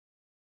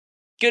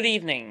Good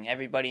evening,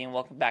 everybody, and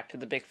welcome back to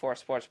the Big Four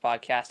Sports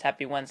Podcast.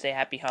 Happy Wednesday,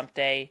 happy hump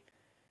day.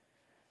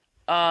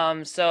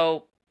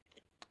 So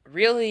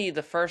really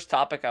the first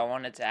topic I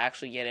wanted to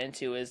actually get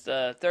into is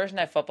the Thursday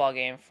night football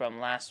game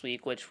from last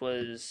week, which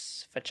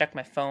was, if I check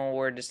my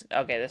phone, this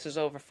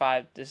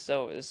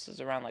is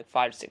around like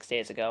 5 to 6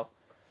 days ago.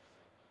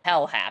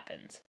 Hell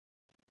happened.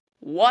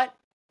 What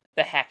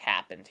the heck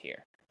happened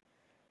here?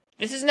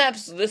 This was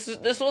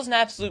an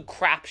absolute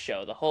crap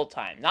show the whole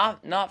time.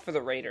 Not for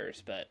the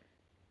Raiders, but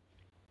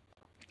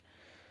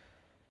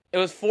it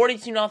was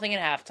 42-0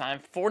 at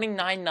halftime,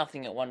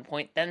 49-0 at one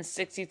point, then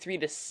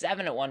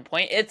 63-7 at one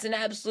point. It's an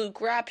absolute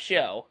crap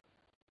show.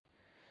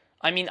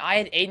 I mean, I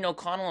had Aiden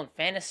O'Connell in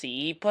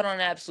fantasy. He put on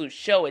an absolute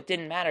show. It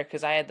didn't matter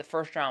because I had the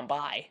first round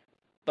bye.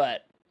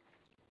 But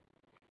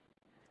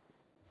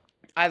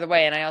either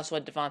way, and I also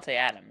had Devontae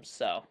Adams,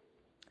 so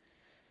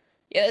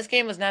yeah, this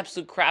game was an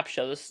absolute crap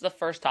show. This is the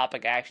first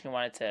topic I actually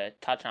wanted to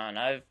touch on.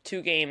 I have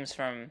two games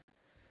from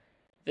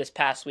this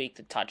past week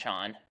to touch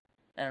on,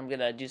 and I'm going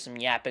to do some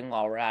yapping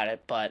while we're at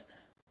it, but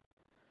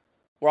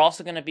we're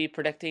also going to be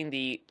predicting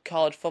the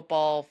college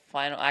football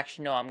final.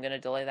 Actually, no, I'm going to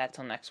delay that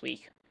till next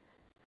week,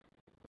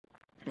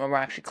 when we're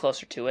actually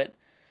closer to it.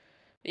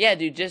 Yeah,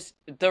 dude, just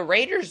the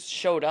Raiders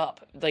showed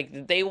up.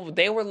 Like, they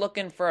were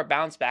looking for a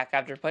bounce back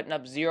after putting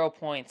up 0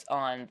 points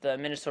on the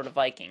Minnesota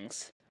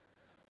Vikings.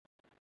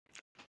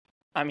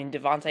 I mean,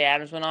 Devontae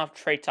Adams went off.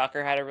 Trey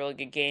Tucker had a really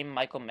good game.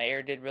 Michael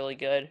Mayer did really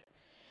good.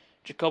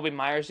 Jacoby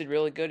Myers did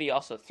really good. He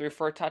also threw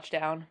for a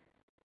touchdown,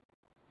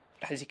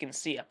 as you can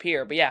see up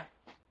here. But yeah,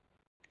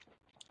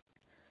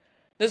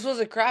 this was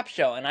a crap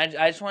show, and I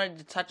just wanted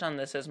to touch on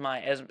this as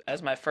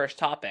my first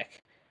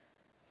topic.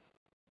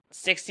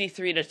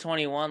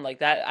 63-21, like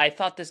that. I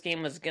thought this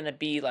game was gonna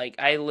be like,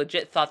 I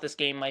legit thought this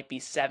game might be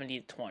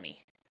 70-20,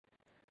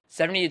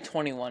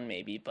 70-21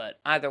 maybe. But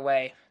either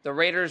way, the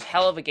Raiders,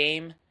 hell of a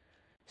game.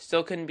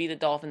 Still couldn't beat the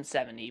Dolphins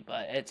 70,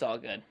 but it's all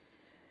good.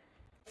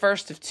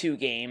 First of two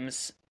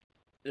games.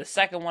 The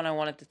second one I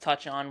wanted to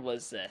touch on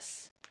was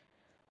this.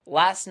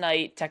 Last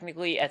night,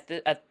 technically,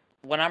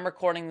 when I'm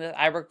recording this,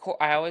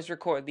 I always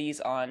record these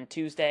on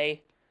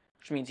Tuesday,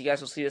 which means you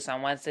guys will see this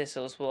on Wednesday,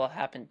 so this will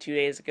happen 2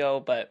 days ago,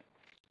 but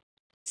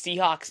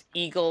Seahawks,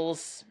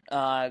 Eagles,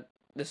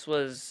 this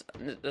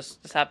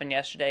happened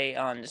yesterday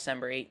on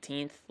December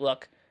 18th.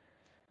 Look,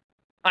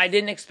 I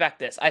didn't expect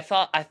this. I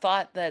thought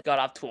that got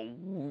off to a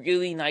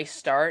really nice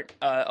start.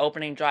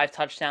 Opening drive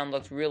touchdown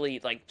looked really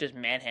like just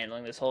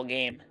manhandling this whole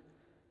game.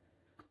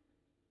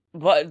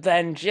 But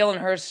then Jalen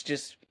Hurts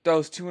just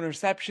throws 2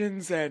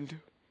 interceptions and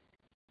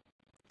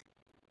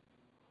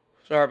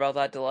sorry about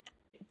that delay.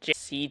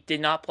 He did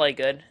not play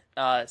good.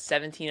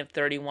 17 of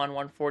 31,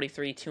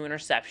 143, 2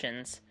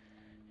 interceptions.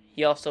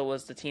 He also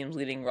was the team's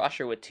leading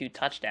rusher with 2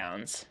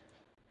 touchdowns.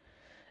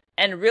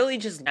 And really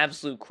just an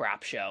absolute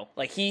crap show.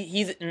 Like,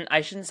 he's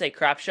I shouldn't say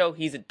crap show,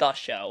 he's a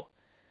dust show.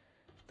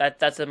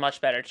 That's a much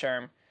better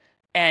term.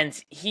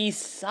 And he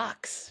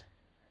sucks.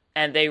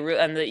 And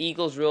the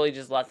Eagles really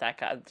just let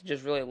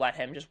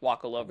him just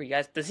walk all over you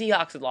guys. The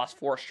Seahawks had lost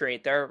 4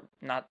 straight. They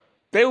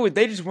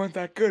just weren't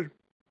that good.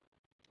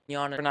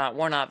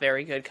 We're not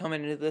very good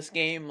coming into this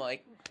game.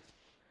 Like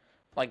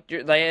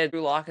they had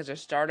Drew Lock as their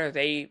starter.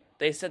 They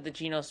said that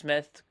Geno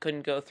Smith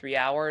couldn't go 3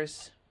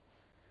 hours,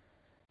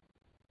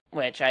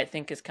 which I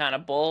think is kind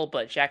of bull,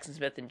 but Jackson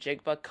Smith and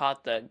Jigba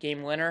caught the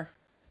game winner.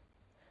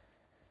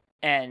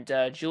 And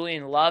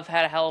Julian Love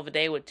had a hell of a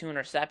day with 2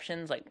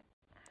 interceptions. Like,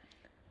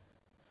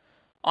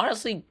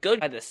 honestly, good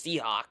by the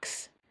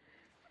Seahawks.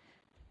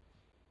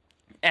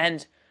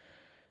 And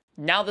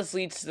now this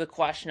leads to the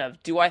question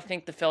of, do I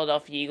think the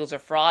Philadelphia Eagles are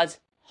frauds?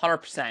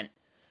 100%.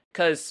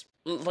 Because,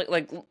 look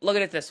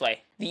at it this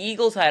way. The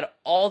Eagles had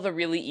all the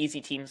really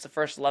easy teams the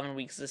first 11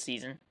 weeks of the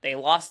season. They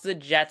lost to the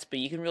Jets, but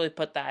you can really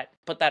put that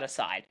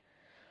aside.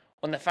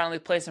 When they finally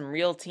play some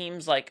real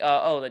teams like,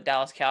 the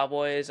Dallas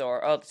Cowboys or,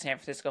 the San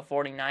Francisco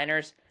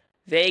 49ers,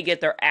 they get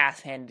their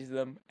ass handed to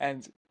them.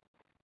 And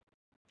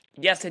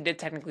yes, they did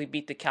technically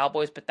beat the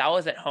Cowboys, but that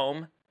was at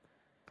home.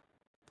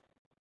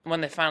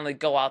 When they finally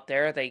go out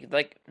there, the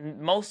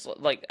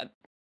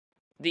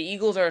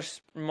Eagles are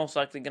most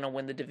likely going to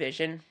win the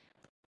division.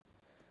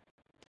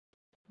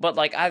 But,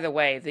 either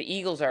way, the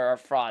Eagles are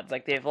frauds.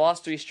 They've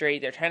lost 3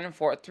 straight. They're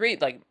 10-4. 3,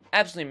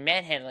 absolutely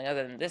manhandling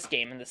other than this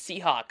game. And the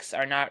Seahawks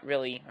are not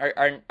really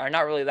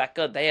that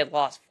good. They had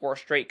lost 4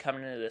 straight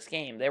coming into this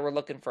game. They were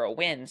looking for a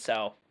win,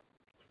 so.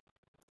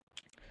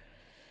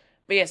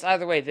 But yes,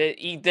 either way,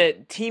 the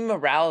team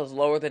morale is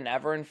lower than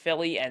ever in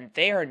Philly, and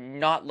they are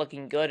not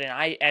looking good.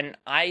 And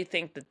I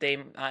think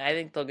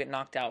they'll get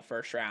knocked out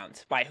first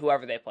round by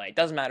whoever they play. It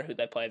doesn't matter who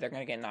they play. They're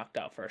going to get knocked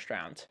out first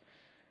round.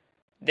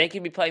 They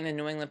could be playing the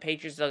New England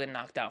Patriots. They'll get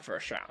knocked out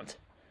first round.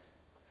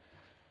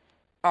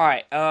 All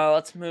right,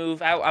 let's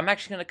move. I'm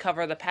actually going to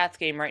cover the Pats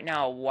game right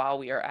now while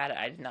we are at it.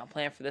 I did not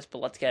plan for this, but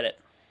let's get it.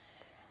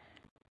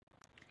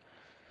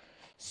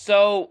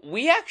 So,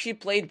 we actually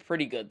played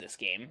pretty good this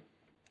game.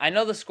 I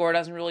know the score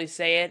doesn't really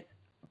say it,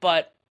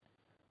 but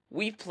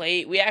we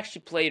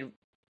actually played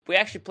we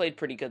actually played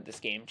pretty good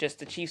this game. Just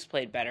the Chiefs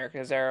played better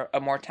because they're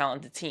a more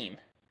talented team.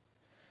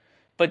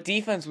 But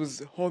defense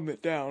was holding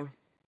it down.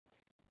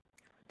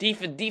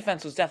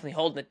 Defense was definitely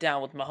holding it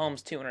down with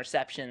Mahomes 2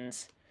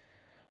 interceptions.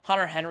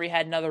 Hunter Henry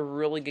had another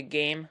really good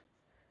game.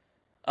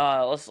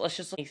 Let's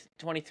just look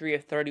 23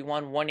 of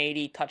 31,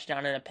 180,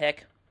 touchdown and a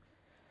pick.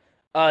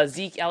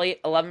 Zeke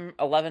Elliott,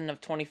 11 of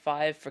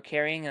 25 for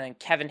carrying, and then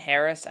Kevin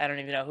Harris, I don't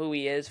even know who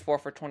he is, 4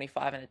 for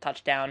 25 and a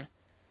touchdown.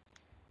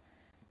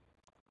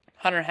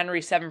 Hunter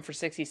Henry, 7 for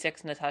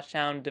 66 and a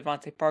touchdown.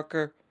 Devontae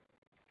Parker,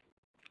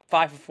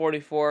 5 for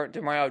 44.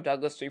 Demario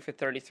Douglas, 3 for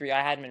 33.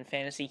 I had him in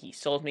fantasy. He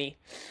sold me.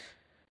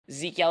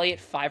 Zeke Elliott,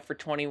 5 for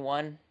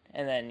 21.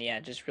 And then, yeah,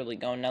 just really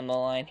going down the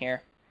line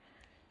here.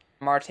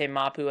 Marte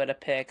Mapu had a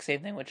pick.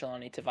 Same thing with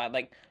Jelani Tavai.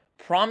 Like,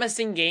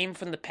 promising game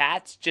from the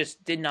Pats,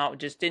 just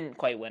didn't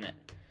quite win it.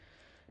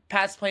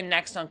 Pats play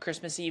next on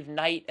Christmas Eve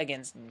night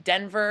against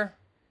Denver.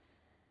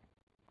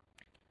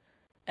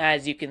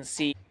 As you can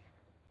see,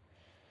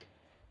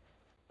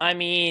 I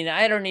mean,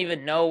 I don't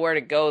even know where to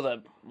go.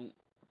 The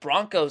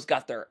Broncos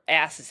got their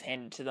asses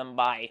handed to them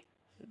by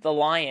the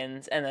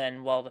Lions, and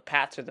then, well, the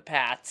Pats are the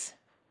Pats.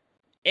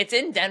 It's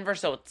in Denver,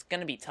 so it's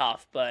gonna be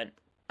tough, but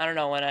I don't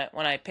know,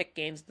 when I pick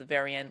games at the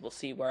very end, I'll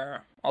see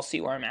where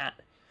I'm at.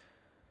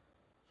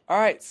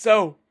 Alright,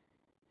 so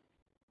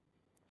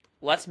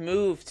let's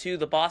move to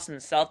the Boston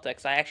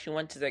Celtics. I actually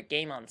went to their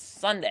game on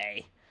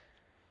Sunday.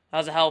 That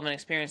was a hell of an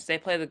experience. They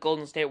play the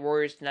Golden State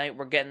Warriors tonight.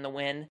 We're getting the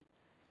win.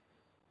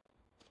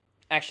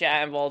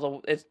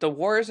 Actually, it's the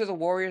Warriors are the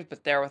Warriors,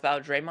 but they're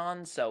without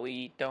Draymond, so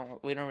we don't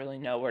really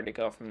know where to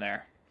go from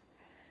there.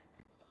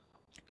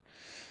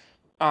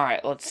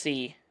 Alright, let's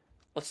see.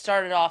 Let's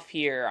start it off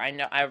here. I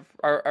know I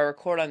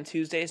record on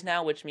Tuesdays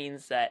now, which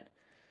means that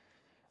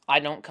I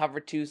don't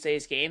cover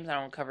Tuesdays games. I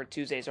don't cover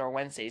Tuesdays or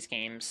Wednesdays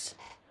games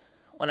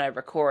when I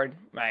record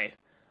my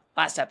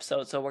last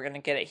episode, so we're going to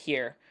get it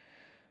here.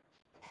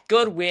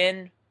 Good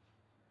win.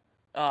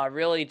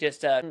 Really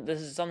just,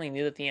 this is something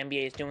new that the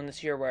NBA is doing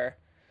this year where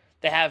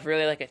they have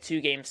really like a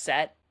 2-game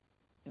set.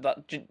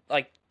 But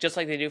just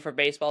like they do for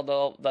baseball,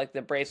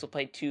 the Braves will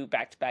play 2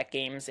 back-to-back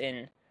games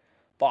in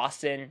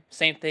Boston.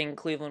 Same thing,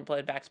 Cleveland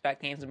played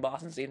back-to-back games in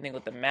Boston. Same thing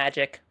with the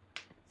Magic.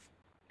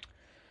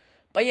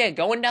 But yeah,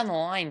 going down the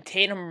line,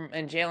 Tatum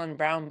and Jaylen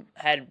Brown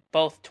had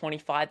both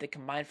 25 that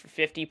combined for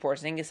 50.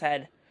 Porzingis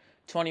had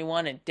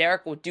 21, and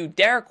Derek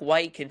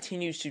White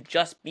continues to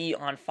just be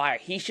on fire.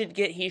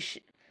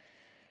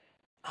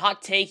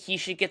 Hot take, he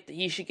should get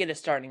a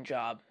starting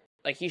job.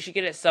 Like, he should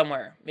get it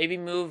somewhere. Maybe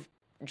move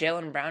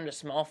Jaylen Brown to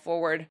small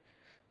forward,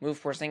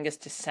 move Porzingis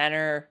to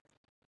center,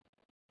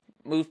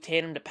 move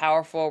Tatum to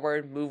power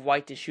forward, move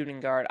White to shooting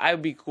guard. I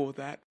would be cool with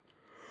that.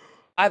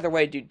 Either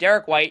way, dude,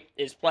 Derek White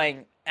is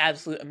playing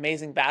absolute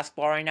amazing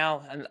basketball right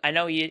now. And I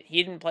know he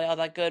didn't play all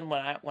that good when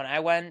I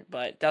went,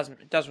 but it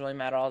doesn't really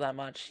matter all that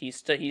much. He's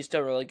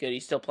still really good.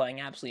 He's still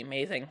playing absolutely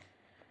amazing.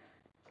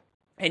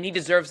 And he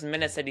deserves the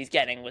minutes that he's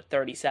getting with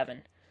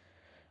 37.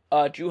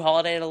 Drew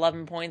Holiday had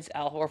 11 points,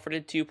 Al Horford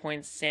had 2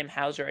 points, Sam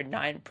Hauser had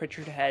 9,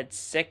 Pritchard had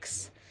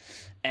 6,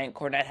 and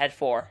Cornette had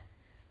 4.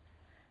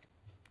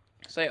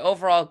 So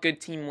overall, good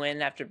team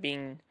win after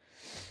being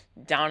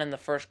down in the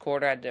first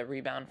quarter. I had to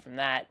rebound from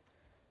that.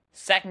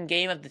 Second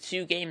game of the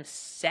 2-game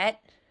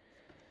set.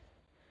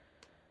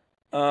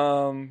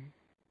 Here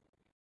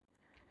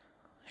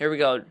we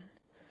go.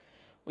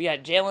 We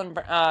had Jaylen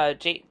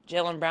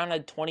Brown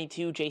had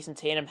 22. Jason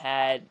Tatum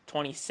had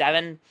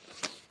 27.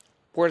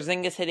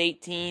 Porzingis had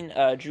 18.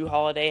 Drew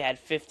Holiday had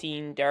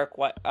 15. Derek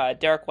White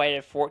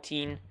had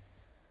 14.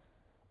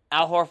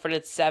 Al Horford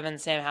had 7.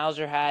 Sam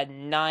Hauser had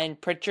 9.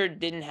 Pritchard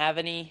didn't have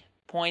any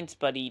points,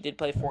 but he did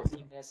play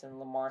 14 minutes. And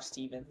Lamar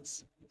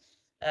Stevens,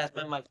 as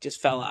my mic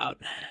just fell out.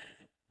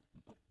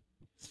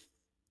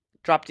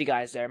 Dropped you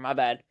guys there, my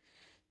bad.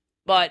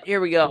 But here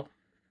we go.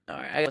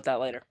 Alright, I got that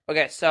later.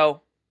 Okay,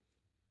 so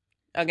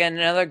again,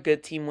 another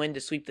good team win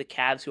to sweep the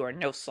Cavs, who are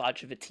no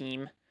slouch of a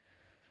team.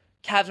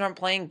 Cavs aren't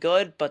playing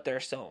good, but they're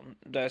still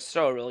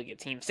a really good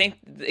team.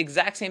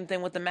 Exact same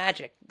thing with the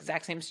Magic.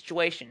 Exact same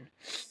situation.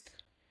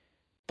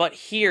 But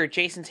here,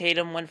 Jason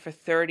Tatum went for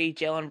 30.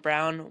 Jaylen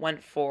Brown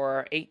went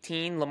for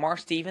 18. Lamar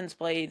Stevens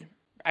played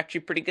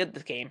actually pretty good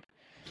this game.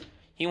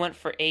 He went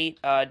for 8.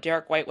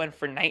 Derek White went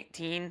for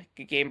 19.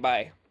 Good game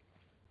by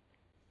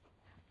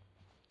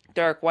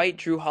Derek White.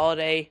 Drew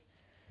Holiday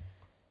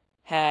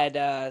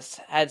had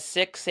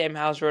 6. Sam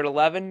Hauser had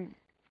 11.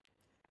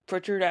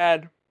 Pritchard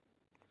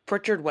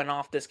went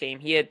off this game.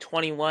 He had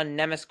 21.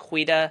 Nemes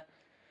Quita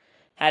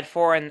had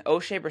 4, and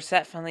O'Shea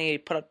Brissett finally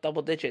put up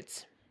double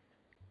digits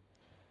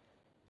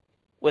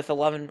with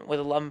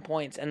 11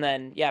 points. And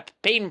then, yeah,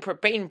 Peyton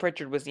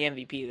Pritchard was the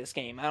MVP of this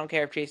game. I don't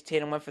care if Jason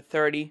Tatum went for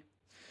 30.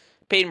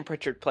 Peyton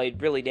Pritchard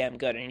played really damn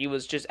good, and he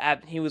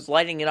was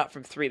lighting it up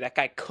from 3. That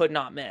guy could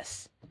not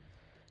miss.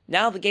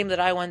 Now the game that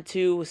I went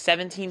to,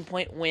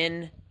 17-point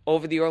win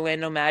over the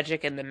Orlando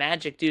Magic, and the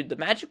Magic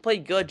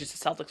played good,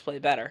 just the Celtics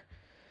played better.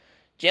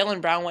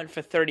 Jaylen Brown went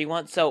for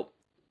 31, so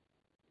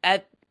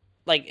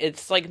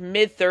it's like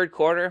mid-third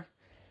quarter,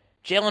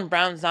 Jaylen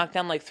Brown's knocked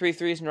down like 3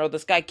 threes in a row.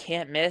 This guy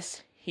can't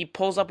miss. He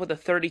pulls up with a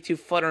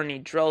 32-footer and he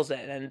drills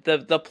it, and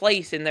the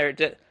place in there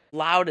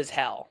loud as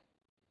hell.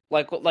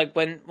 Like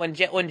when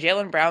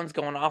Jaylen Brown's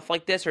going off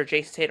like this, or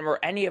Jason Tatum, or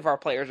any of our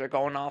players are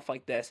going off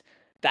like this,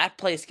 that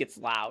place gets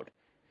loud.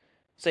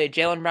 So yeah,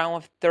 Jaylen Brown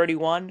went for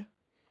 31.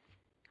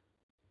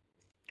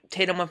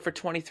 Tatum went for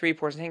 23.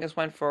 Porzingis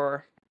went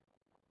for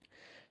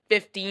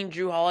 15.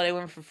 Drew Holiday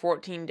went for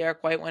 14.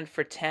 Derek White went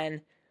for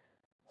 10.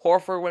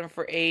 Horford went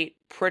for 8.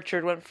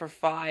 Pritchard went for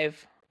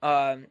 5.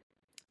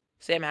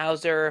 Sam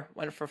Hauser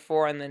went for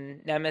 4, and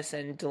then Nemes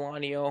and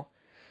Delonio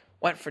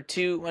went for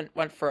 2.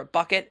 Went for a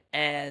bucket,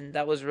 and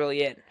that was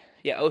really it.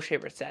 Yeah, O'Shea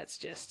Brissett's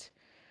just.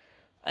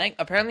 I think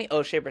apparently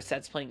O'Shea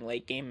Brissett's playing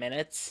late game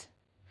minutes,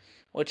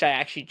 which I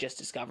actually just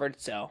discovered.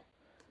 So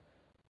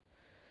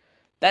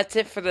that's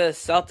it for the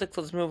Celtics.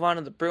 Let's move on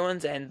to the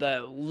Bruins and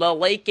the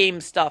late game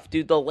stuff,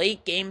 dude. The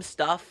late game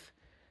stuff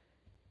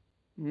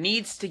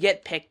needs to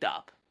get picked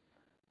up.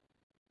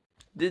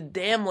 The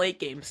damn late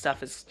game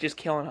stuff is just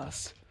killing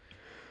us.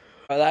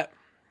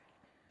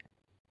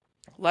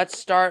 Let's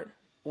start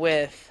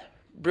with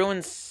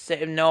Bruins.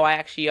 No, I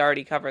actually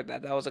already covered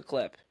that. That was a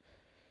clip.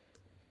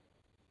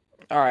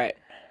 All right.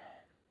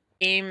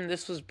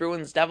 This was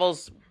Bruins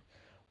Devils.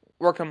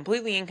 We're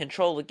completely in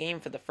control of the game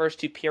for the first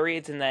 2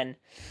 periods, and then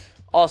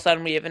all of a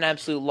sudden we have an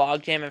absolute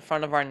logjam in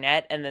front of our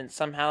net, and then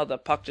somehow the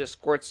puck just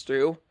squirts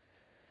through.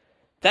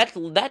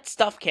 That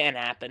stuff can't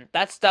happen.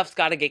 That stuff's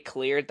got to get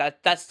cleared.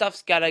 That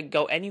stuff's got to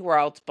go anywhere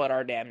else but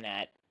our damn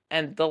net.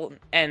 And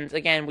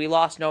again, we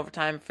lost in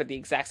overtime for the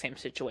exact same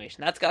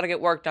situation. That's got to get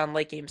worked on.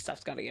 Late game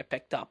stuff's got to get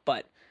picked up.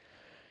 But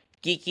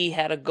Geeky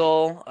had a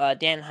goal.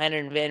 Dan Heiner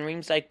and Van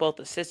Riemsdyk both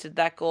assisted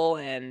that goal,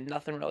 and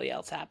nothing really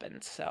else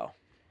happened. So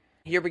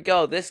here we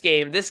go. This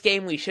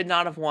game we should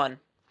not have won.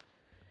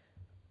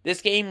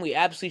 This game we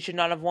absolutely should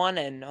not have won.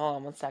 And hold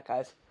on, one sec,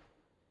 guys.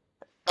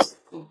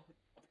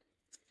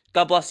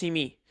 God bless you,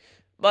 me.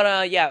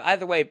 But yeah,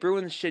 either way,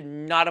 Bruins should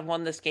not have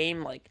won this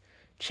game. Like,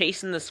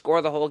 chasing the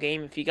score the whole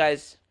game. If you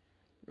guys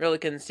really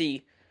couldn't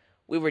see,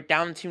 we were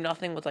down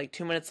 2-0 with like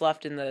 2 minutes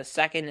left in the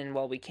second, and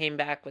while we came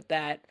back with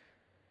that,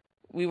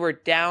 we were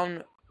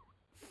down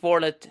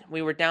I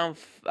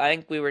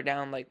think we were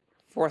down like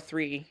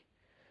 4-3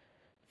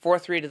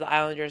 to the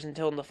Islanders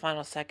until in the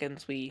final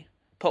seconds we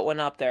put one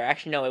up there.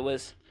 Actually, no, it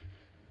was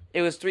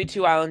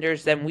 3-2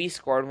 Islanders, then we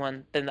scored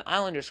one, then the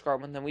Islanders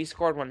scored one, then we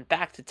scored one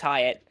back to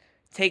tie it,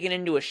 taken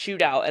into a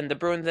shootout, and the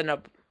Bruins ended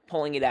up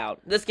pulling it out.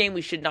 This game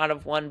we should not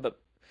have won, but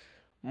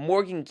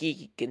Morgan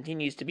Geeky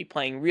continues to be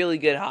playing really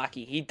good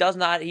hockey. He does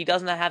not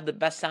have the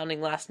best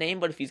sounding last name,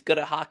 but if he's good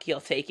at hockey,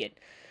 I'll take it.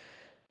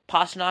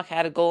 Pastrnak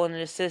had a goal and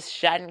an assist.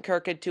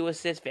 Shattenkirk had 2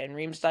 assists. Van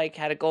Riemsdyk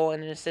had a goal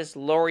and an assist.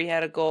 Laurie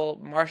had a goal.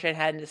 Marchand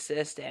had an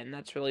assist, and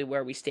that's really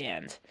where we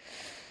stand.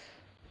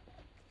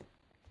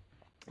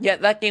 Yeah,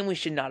 that game we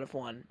should not have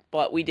won,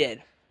 but we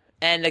did.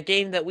 And a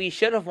game that we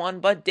should have won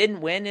but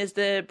didn't win is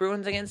the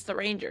Bruins against the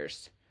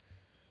Rangers.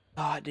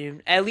 Oh,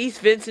 dude. At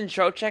least Vincent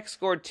Trocheck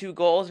scored 2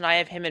 goals, and I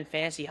have him in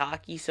fantasy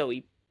hockey, so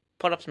he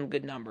put up some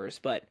good numbers.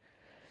 But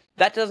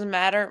that doesn't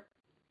matter.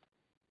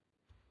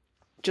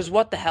 Just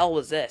what the hell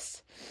was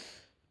this?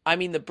 I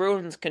mean, the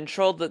Bruins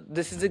controlled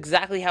this is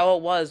exactly how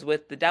it was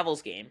with the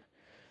Devils game.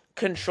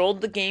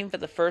 Controlled the game for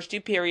the first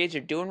 2 periods.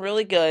 You're doing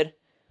really good.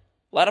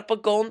 Let up a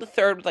goal in the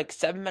third with like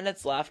 7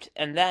 minutes left.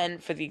 And then,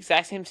 for the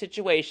exact same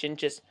situation,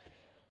 just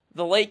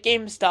the late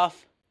game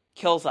stuff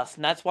kills us.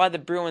 And that's why the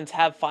Bruins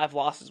have 5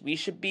 losses. We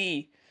should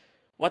be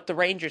what the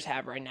Rangers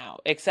have right now.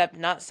 Except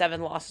not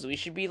 7 losses. We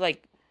should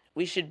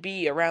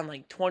be around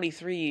like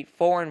 23,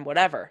 4, and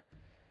whatever.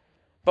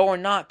 But we're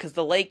not, because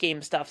the late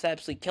game stuff's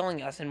absolutely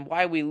killing us, and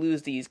why we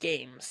lose these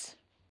games.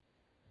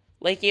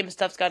 Late game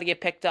stuff's got to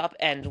get picked up,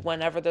 and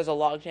whenever there's a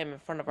logjam in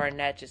front of our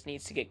net, just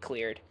needs to get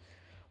cleared.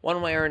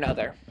 One way or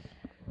another.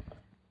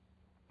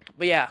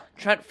 But yeah,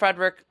 Trent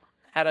Frederick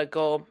had a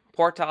goal.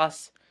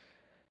 Portas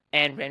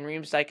and Van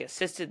Riemsdyk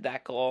assisted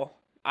that goal.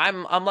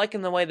 I'm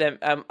liking the way that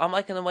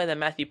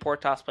Matthew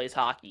Portas plays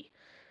hockey,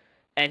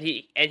 and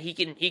he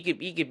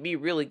could be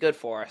really good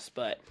for us.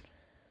 But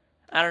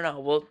I don't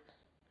know.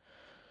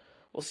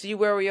 We'll see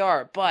where we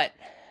are, but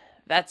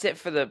that's it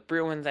for the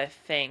Bruins, I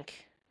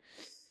think.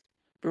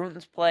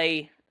 Bruins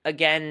play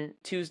again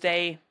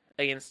Tuesday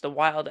against the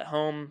Wild at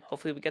home.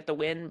 Hopefully we get the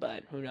win,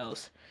 but who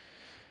knows.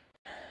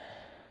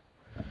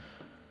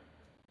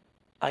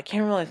 I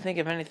can't really think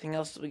of anything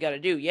else that we got to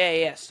do.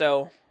 Yeah.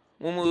 So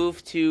we'll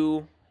move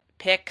to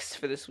picks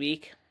for this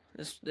week.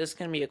 This is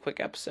going to be a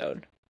quick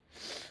episode.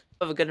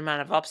 We have a good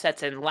amount of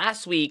upsets, and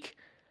last week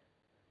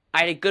I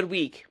had a good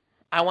week.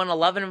 I won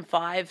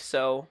 11-5,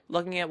 so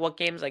looking at what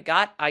games I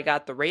got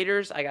the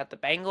Raiders, I got the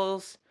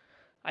Bengals.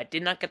 I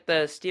did not get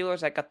the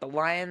Steelers, I got the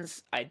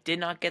Lions. I did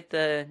not get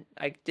the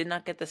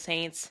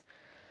Saints.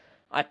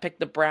 I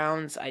picked the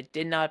Browns. I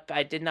did not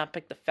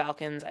pick the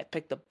Falcons. I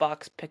picked the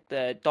Bucks, picked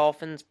the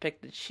Dolphins,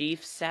 picked the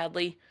Chiefs,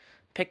 sadly.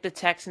 Picked the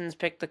Texans,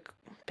 picked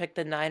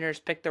the Niners,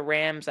 picked the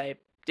Rams. I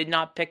did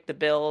not pick the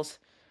Bills.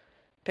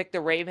 Picked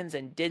the Ravens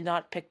and did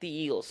not pick the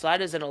Eagles. So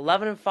that is an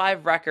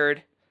 11-5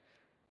 record.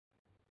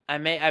 I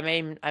may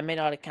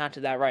not have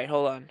counted that right.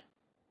 Hold on.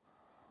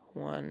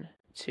 1,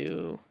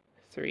 2,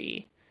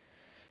 3,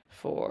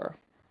 4,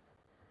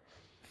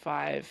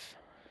 5,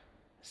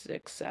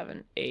 6,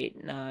 7,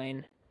 8,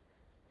 9,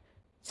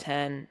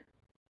 10,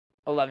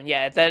 11.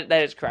 Yeah, that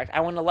is correct.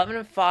 I went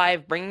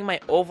 11-5, bringing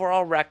my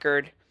overall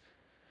record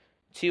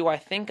to I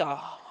think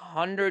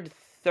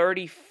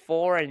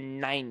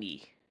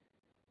 134-90.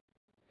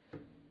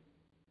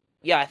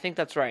 Yeah, I think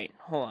that's right.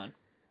 Hold on.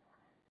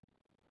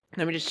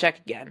 Let me just check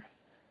again.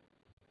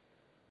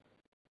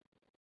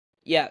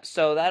 Yeah,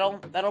 so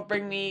that'll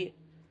bring my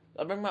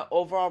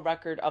overall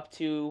record up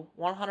to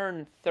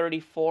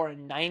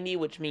 134-90,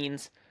 which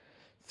means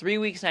 3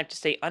 weeks and I have to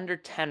stay under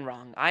 10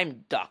 wrong.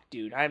 I'm ducked,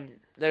 dude.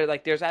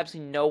 There's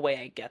absolutely no way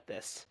I get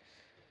this.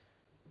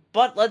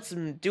 But let's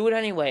do it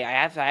anyway. I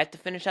have to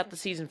finish out the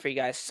season for you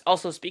guys.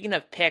 Also, speaking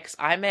of picks,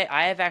 I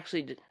have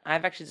actually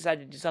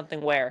decided to do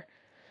something where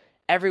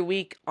every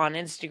week on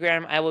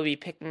Instagram I will be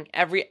picking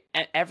every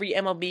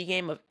MLB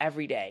game of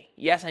every day.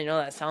 Yes, I know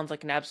that sounds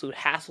like an absolute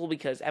hassle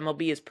because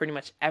MLB is pretty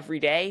much every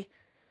day,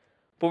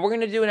 but we're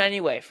gonna do it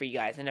anyway for you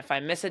guys. And if I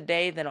miss a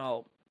day, then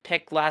I'll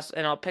pick last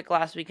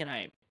week, and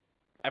I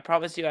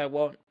promise you I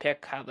won't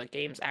pick how the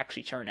games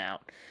actually turn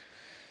out.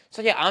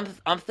 So yeah,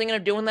 I'm thinking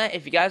of doing that.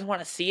 If you guys want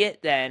to see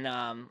it, then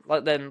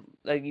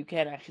you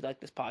can actually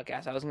like this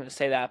podcast. I was gonna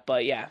say that,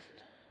 but yeah,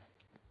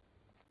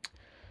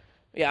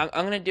 I'm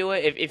gonna do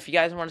it. If you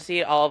guys want to see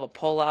it, I'll have a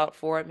poll out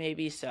for it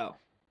maybe. So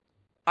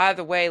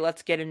either way,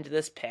 let's get into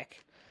this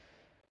pick.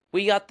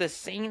 We got the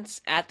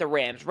Saints at the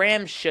Rams.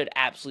 Rams should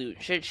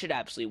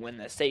absolutely win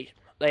this. They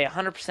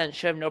 100%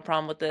 should have no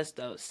problem with this.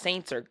 The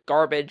Saints are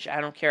garbage. I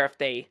don't care if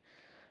they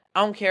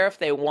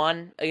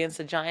won against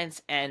the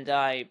Giants and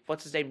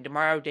what's his name,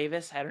 Demario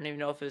Davis. I don't even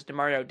know if it was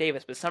Demario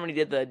Davis, but somebody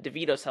did the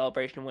DeVito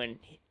celebration when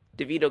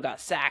DeVito got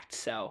sacked.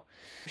 So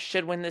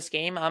should win this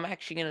game. I'm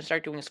actually gonna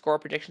start doing score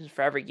predictions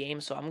for every game.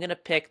 So I'm gonna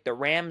pick the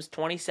Rams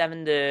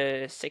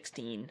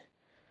 27-16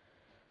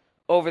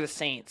 over the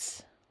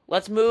Saints.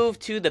 Let's move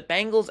to the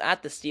Bengals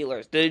at the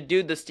Steelers. The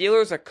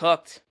Steelers are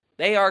cooked.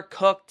 They are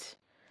cooked,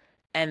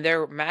 and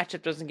their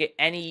matchup doesn't get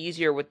any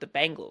easier with the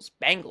Bengals.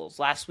 Bengals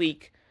last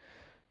week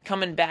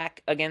coming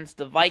back against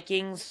the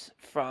Vikings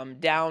from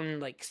down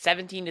like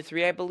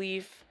 17-3, I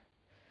believe,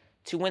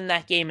 to win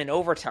that game in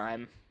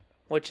overtime,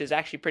 which is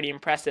actually pretty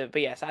impressive.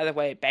 But yes, either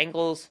way,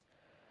 Bengals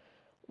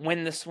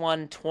win this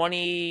one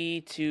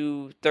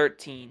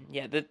 20-13.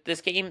 Yeah,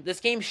 this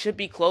game should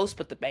be close,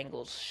 but the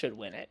Bengals should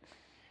win it.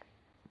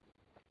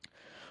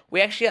 We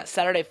actually got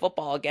Saturday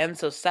football again,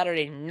 so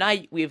Saturday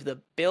night we have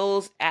the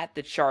Bills at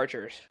the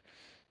Chargers.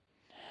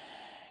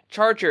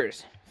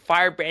 Chargers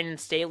fired Brandon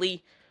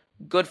Staley.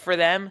 Good for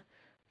them.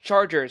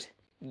 Chargers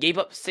gave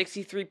up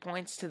 63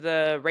 points to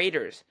the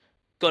Raiders.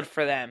 Good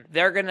for them.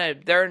 They're gonna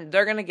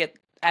get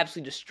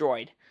absolutely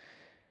destroyed.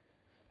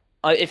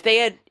 If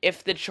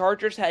the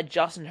Chargers had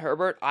Justin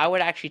Herbert, I would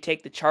actually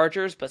take the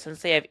Chargers. But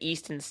since they have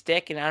Easton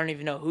Stick, and I don't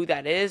even know who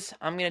that is,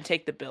 I'm gonna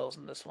take the Bills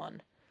in this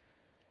one.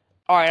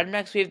 All right, up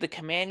next we have the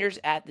Commanders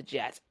at the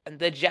Jets. And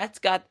the Jets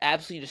got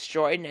absolutely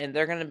destroyed, and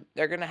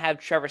they're gonna have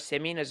Trevor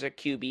Siemian as their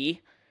QB.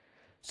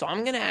 So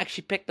I'm gonna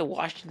actually pick the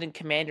Washington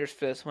Commanders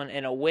for this one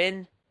in a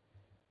win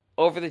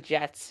over the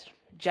Jets.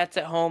 Jets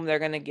at home, they're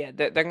gonna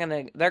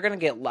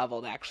get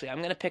leveled. Actually,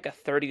 I'm gonna pick a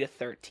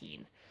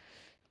 30-13.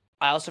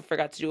 I also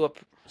forgot to do a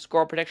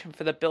score prediction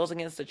for the Bills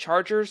against the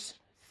Chargers,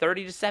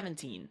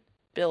 30-17.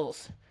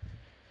 Bills.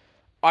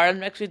 All right,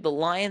 next we have the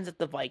Lions at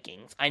the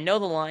Vikings. I know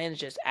the Lions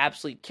just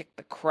absolutely kicked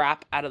the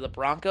crap out of the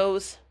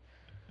Broncos.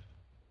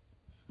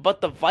 But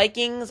the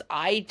Vikings,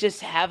 I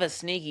just have a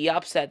sneaky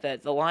upset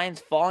that the Lions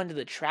fall into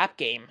the trap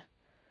game.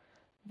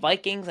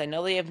 Vikings, I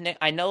know they have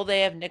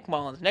Nick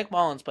Mullins. Nick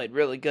Mullins played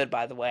really good,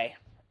 by the way.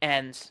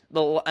 And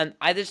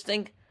I just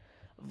think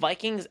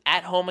Vikings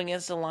at home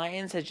against the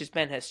Lions has just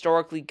been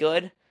historically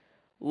good.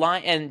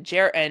 And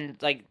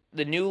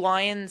the new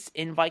Lions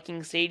in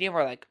Viking Stadium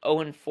are like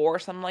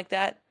 0-4, something like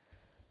that.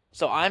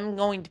 So I'm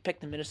going to pick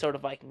the Minnesota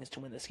Vikings to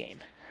win this game.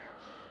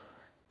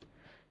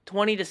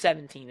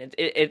 20-17.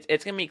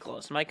 It's gonna be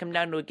close. It might come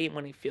down to a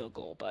game-winning field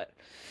goal, but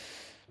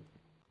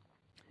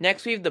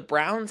next we have the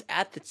Browns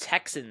at the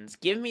Texans.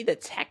 Give me the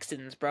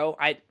Texans, bro.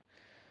 I'm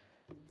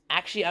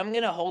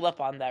gonna hold up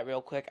on that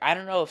real quick. I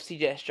don't know if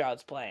CJ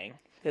Stroud's playing,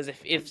 because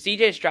if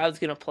CJ Stroud's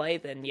gonna play,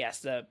 then yes,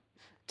 the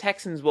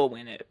Texans will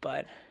win it.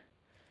 But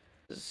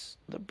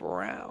the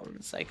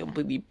Browns, I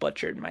completely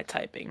butchered my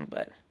typing,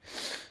 but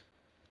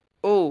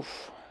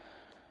oof.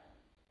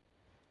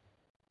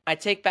 I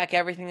take back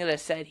everything that I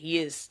said.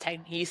 He's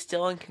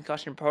still in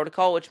concussion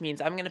protocol, which means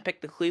I'm going to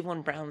pick the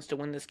Cleveland Browns to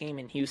win this game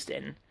in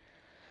Houston.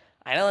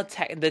 I know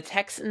the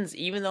Texans,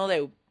 even though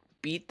they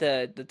beat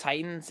the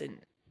Titans in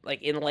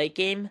late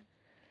game,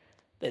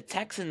 the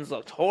Texans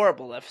looked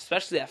horrible,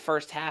 especially that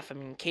first half. I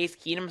mean, Case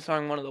Keenum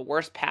throwing one of the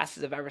worst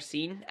passes I've ever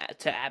seen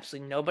to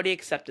absolutely nobody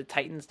except the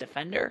Titans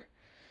defender.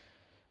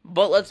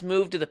 But let's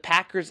move to the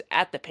Packers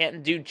at the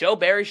Panthers. Dude, Joe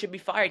Barry should be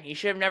fired. He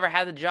should have never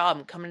had the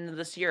job coming into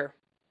this year.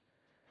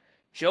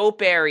 Joe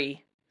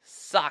Barry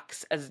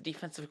sucks as a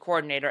defensive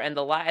coordinator, and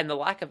the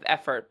lack of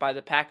effort by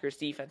the Packers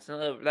defense.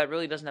 And that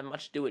really doesn't have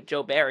much to do with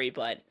Joe Barry,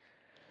 but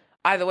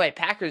either way,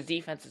 Packers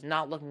defense is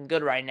not looking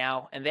good right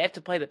now, and they have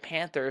to play the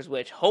Panthers,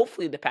 which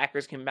hopefully the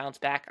Packers can bounce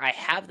back. I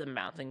have them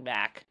bouncing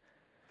back.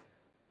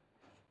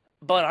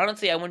 But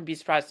honestly, I wouldn't be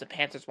surprised if the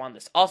Panthers won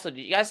this. Also,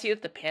 did you guys see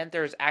that the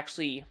Panthers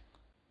actually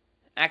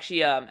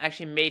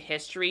made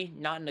history,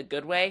 not in a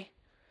good way?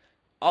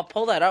 I'll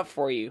pull that up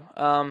for you.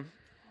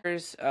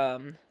 Here's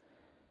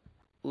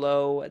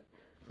low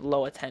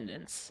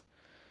attendance.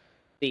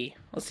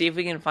 Let's see if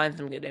we can find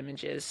some good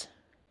images.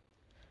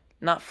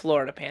 Not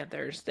Florida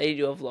Panthers. They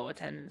do have low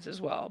attendance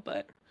as well,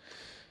 but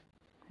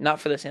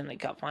not for the Stanley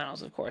Cup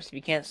Finals, of course. If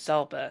you can't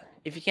sell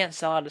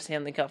out a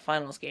Stanley Cup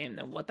Finals game,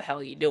 then what the hell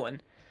are you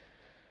doing?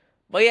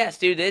 But yes,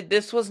 dude,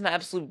 this was an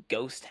absolute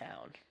ghost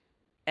town.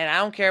 And I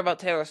don't care about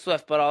Taylor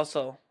Swift, but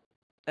also,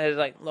 it's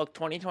like, look,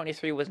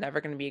 2023 was never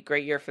going to be a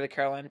great year for the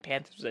Carolina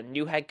Panthers with a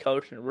new head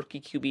coach and a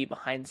rookie QB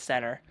behind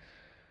center.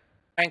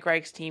 Frank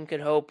Reich's team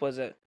could hope was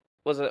a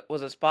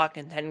spot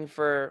contending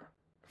for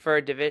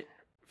a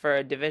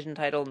division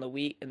title in the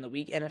weak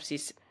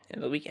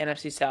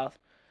NFC South.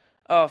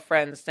 Oh,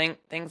 friends,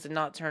 things did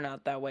not turn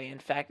out that way. In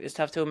fact, it's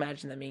tough to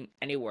imagine them being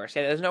any worse.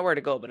 Yeah, there's nowhere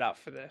to go but up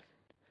for the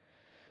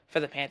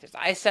Panthers.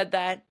 I said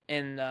that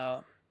in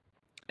the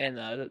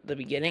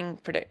beginning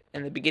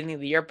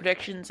of the year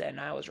predictions, and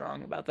I was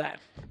wrong about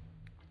that.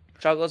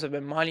 Struggles have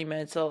been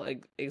monumental,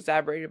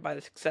 exacerbated by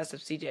the success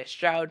of C.J.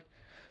 Stroud.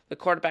 The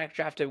quarterback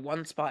drafted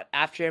one spot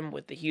after him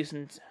with the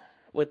Houston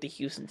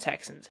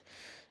Texans.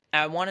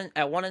 At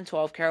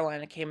 1-12,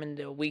 Carolina came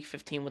into Week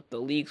 15 with the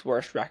league's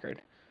worst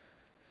record.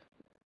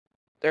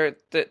 There's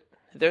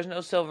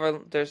no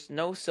silver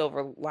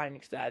lining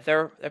to that.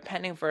 They're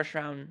pending first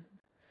round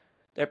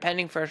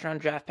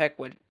draft pick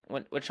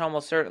which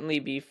almost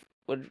certainly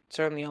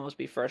almost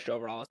be first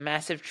overall.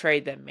 Massive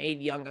trade that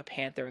made Young a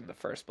Panther in the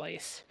first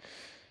place.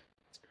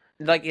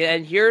 Like,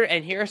 and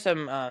here's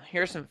some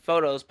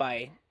photos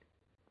by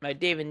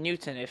David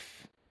Newton.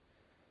 If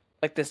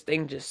like this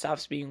thing just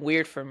stops being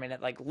weird for a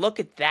minute, like look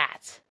at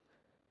that.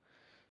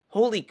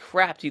 Holy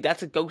crap, dude,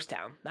 that's a ghost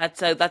town.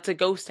 That's a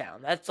ghost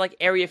town. That's like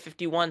Area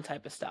 51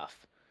 type of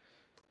stuff.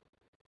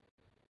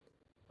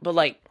 But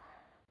like,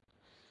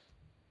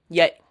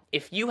 yet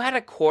if you had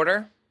a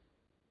quarter,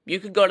 you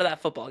could go to that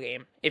football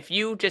game. If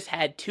you just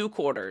had 2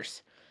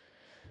 quarters,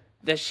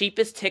 the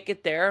cheapest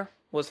ticket there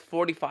was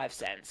 45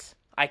 cents.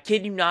 I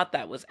kid you not,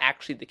 that was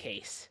actually the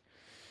case.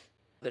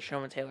 The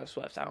Showman Taylor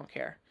Swift, I don't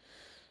care.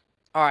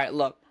 Alright,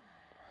 look.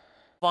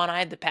 I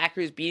had the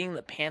Packers beating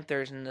the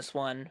Panthers in this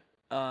one.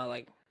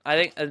 I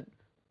think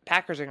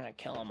Packers are going to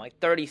kill them, like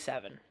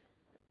 32-7.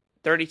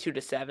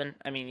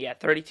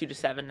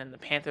 32-7, and the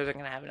Panthers are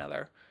going to have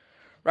another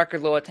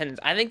record low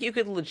attendance. I think you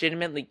could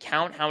legitimately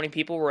count how many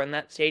people were in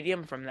that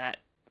stadium from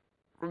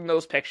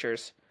those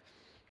pictures.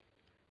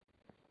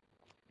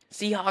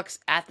 Seahawks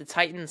at the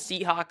Titans.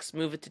 Seahawks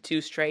move it to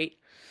 2 straight.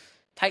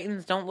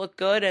 Titans don't look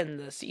good, and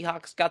the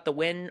Seahawks got the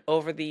win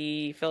over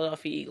the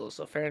Philadelphia Eagles,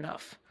 so fair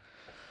enough.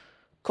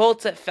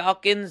 Colts at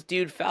Falcons.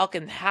 Dude,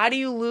 Falcons, how do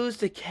you lose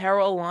to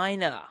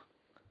Carolina?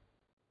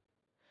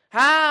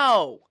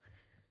 How?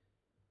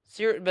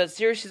 But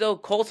seriously, though,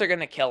 Colts are going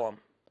to kill them.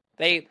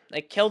 They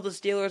killed the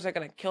Steelers. They're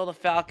going to kill the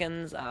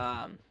Falcons.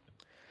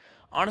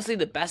 Honestly,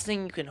 the best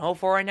thing you can hope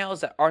for right now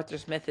is that Arthur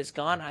Smith is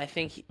gone. I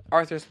think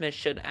Arthur Smith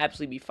should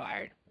absolutely be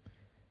fired.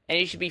 And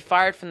he should be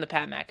fired from the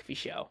Pat McAfee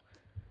show.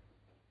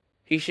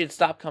 He should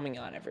stop coming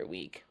on every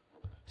week.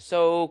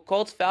 So,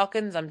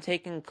 Colts-Falcons, I'm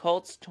taking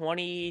Colts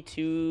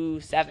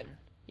 20-7.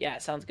 Yeah,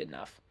 sounds good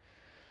enough.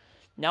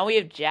 Now we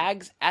have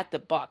Jags at the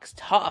Bucks.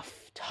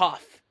 Tough,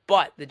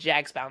 but the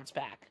Jags bounce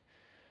back.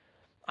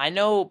 I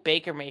know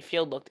Baker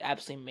Mayfield looked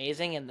absolutely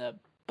amazing, and the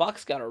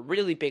Bucks got a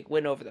really big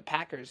win over the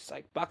Packers.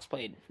 Like, Bucks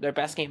played their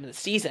best game of the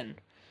season.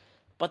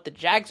 But the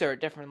Jags are a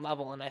different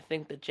level, and I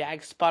think the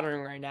Jags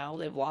sputtering right now.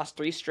 They've lost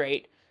 3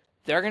 straight.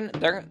 They're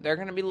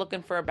gonna be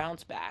looking for a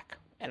bounce back.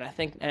 And I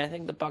think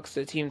the Bucks are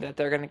the team that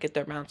they're gonna get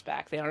their bounce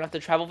back. They don't have to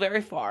travel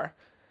very far.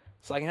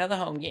 It's like another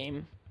home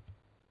game.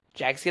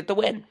 Jags get the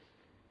win.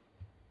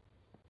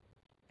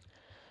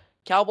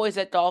 Cowboys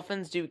at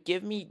Dolphins. Dude,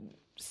 give me,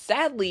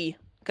 sadly,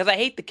 because I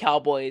hate the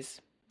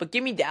Cowboys, but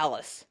give me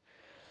Dallas.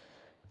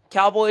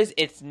 Cowboys,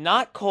 it's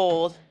not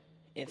cold.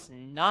 It's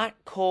not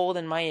cold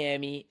in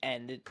Miami,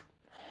 and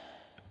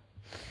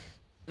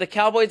the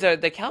Cowboys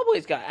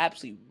got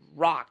absolutely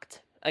rocked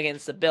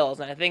against the Bills,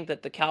 and I think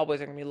that the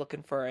Cowboys are going to be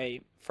looking for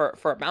a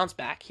bounce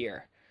back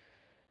here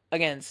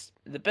against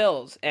the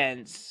Bills,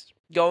 and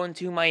going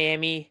to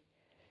Miami,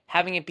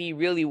 having it be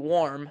really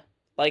warm,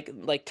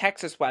 like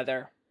Texas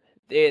weather.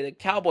 The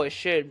Cowboys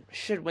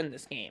should win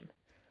this game.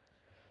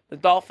 The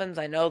Dolphins,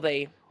 I know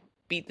they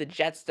beat the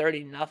Jets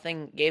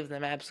 30-0, gave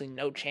them absolutely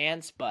no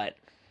chance, but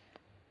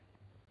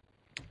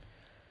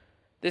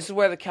this is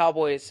where the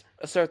Cowboys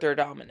assert their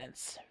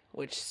dominance,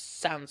 which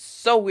sounds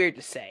so weird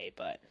to say,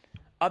 but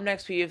up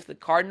next we have the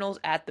Cardinals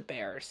at the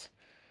Bears.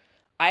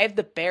 I have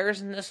the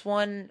Bears in this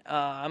one.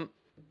 I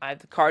have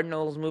the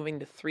Cardinals moving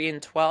to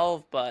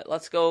 3-12, but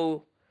let's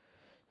go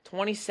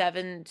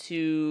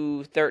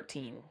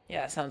 27-13.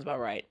 Yeah, that sounds about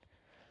right.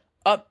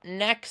 Up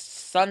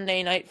next,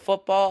 Sunday Night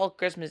Football,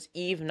 Christmas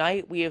Eve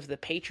night, we have the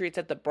Patriots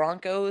at the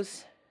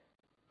Broncos.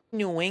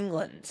 New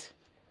England.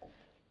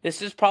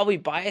 This is probably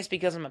biased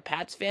because I'm a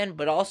Pats fan,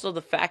 but also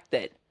the fact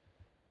that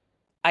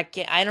I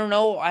don't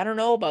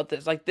know about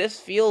this. Like this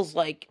feels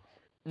like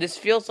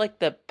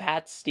the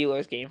Pats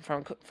Steelers game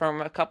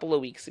from a couple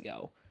of weeks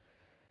ago.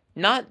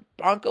 Not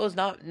Broncos,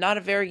 not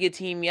a very good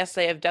team. Yes,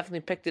 they have definitely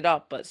picked it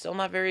up, but still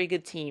not a very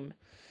good team.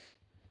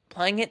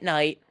 Playing at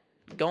night,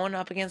 going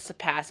up against the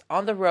Pats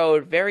on the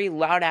road, very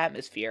loud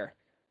atmosphere.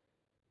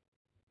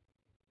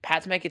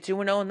 Pats make it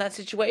 2-0 in that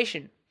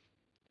situation.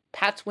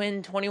 Pats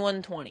win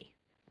 21-20.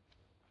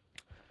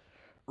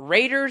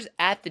 Raiders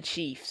at the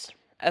Chiefs.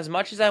 As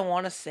much as I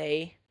want to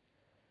say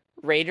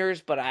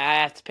Raiders, but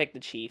I have to pick the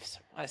Chiefs.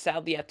 I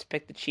sadly have to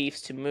pick the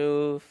Chiefs to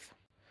move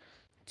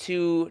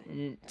to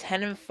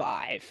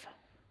 10-5.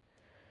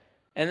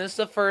 And this is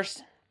the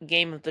first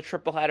game of the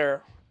triple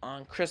header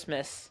on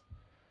Christmas.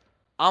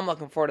 I'm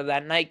looking forward to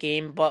that night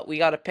game, but we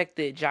got to pick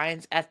the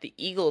Giants at the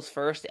Eagles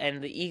first,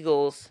 and the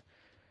Eagles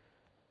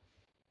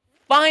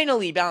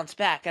finally bounced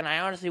back, and I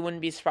honestly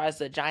wouldn't be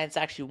surprised if the Giants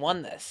actually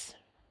won this.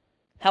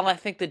 Hell, I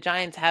think the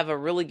Giants have a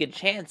really good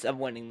chance of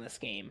winning this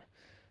game.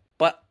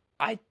 But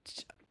I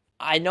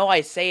know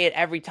I say it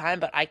every time,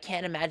 but I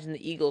can't imagine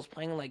the Eagles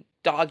playing like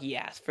doggy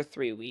ass for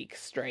 3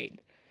 weeks straight.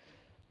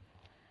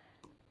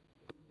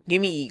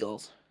 Give me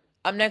Eagles.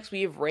 Up next,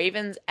 we have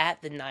Ravens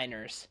at the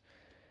Niners.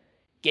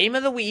 Game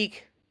of the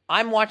week.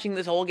 I'm watching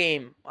this whole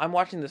game. I'm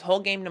watching this whole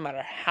game no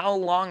matter how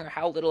long or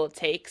how little it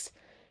takes.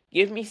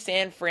 Give me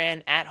San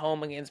Fran at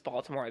home against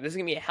Baltimore. This is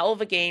going to be a hell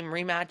of a game.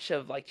 Rematch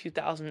of like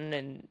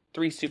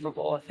 2003 Super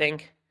Bowl, I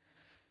think.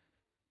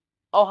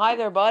 Oh, hi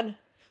there, bud.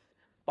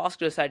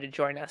 Bosco decided to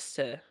join us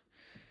to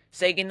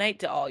say goodnight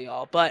to all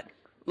y'all. But,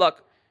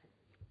 look.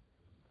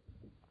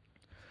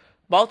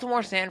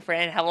 Baltimore, San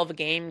Fran, hell of a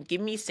game.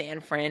 Give me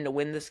San Fran to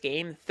win this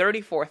game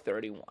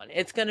 34-31.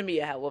 It's going to be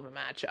a hell of a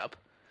matchup.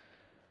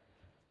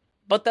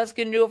 But that's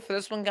going to do it for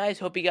this one, guys.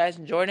 Hope you guys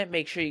enjoyed it.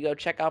 Make sure you go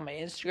check out my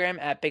Instagram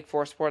at Big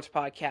Four Sports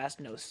Podcast.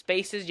 No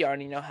spaces. You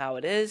already know how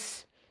it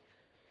is.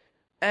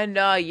 And,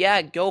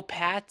 yeah, go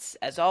Pats,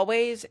 as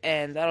always.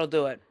 And that'll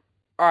do it.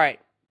 All right.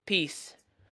 Peace.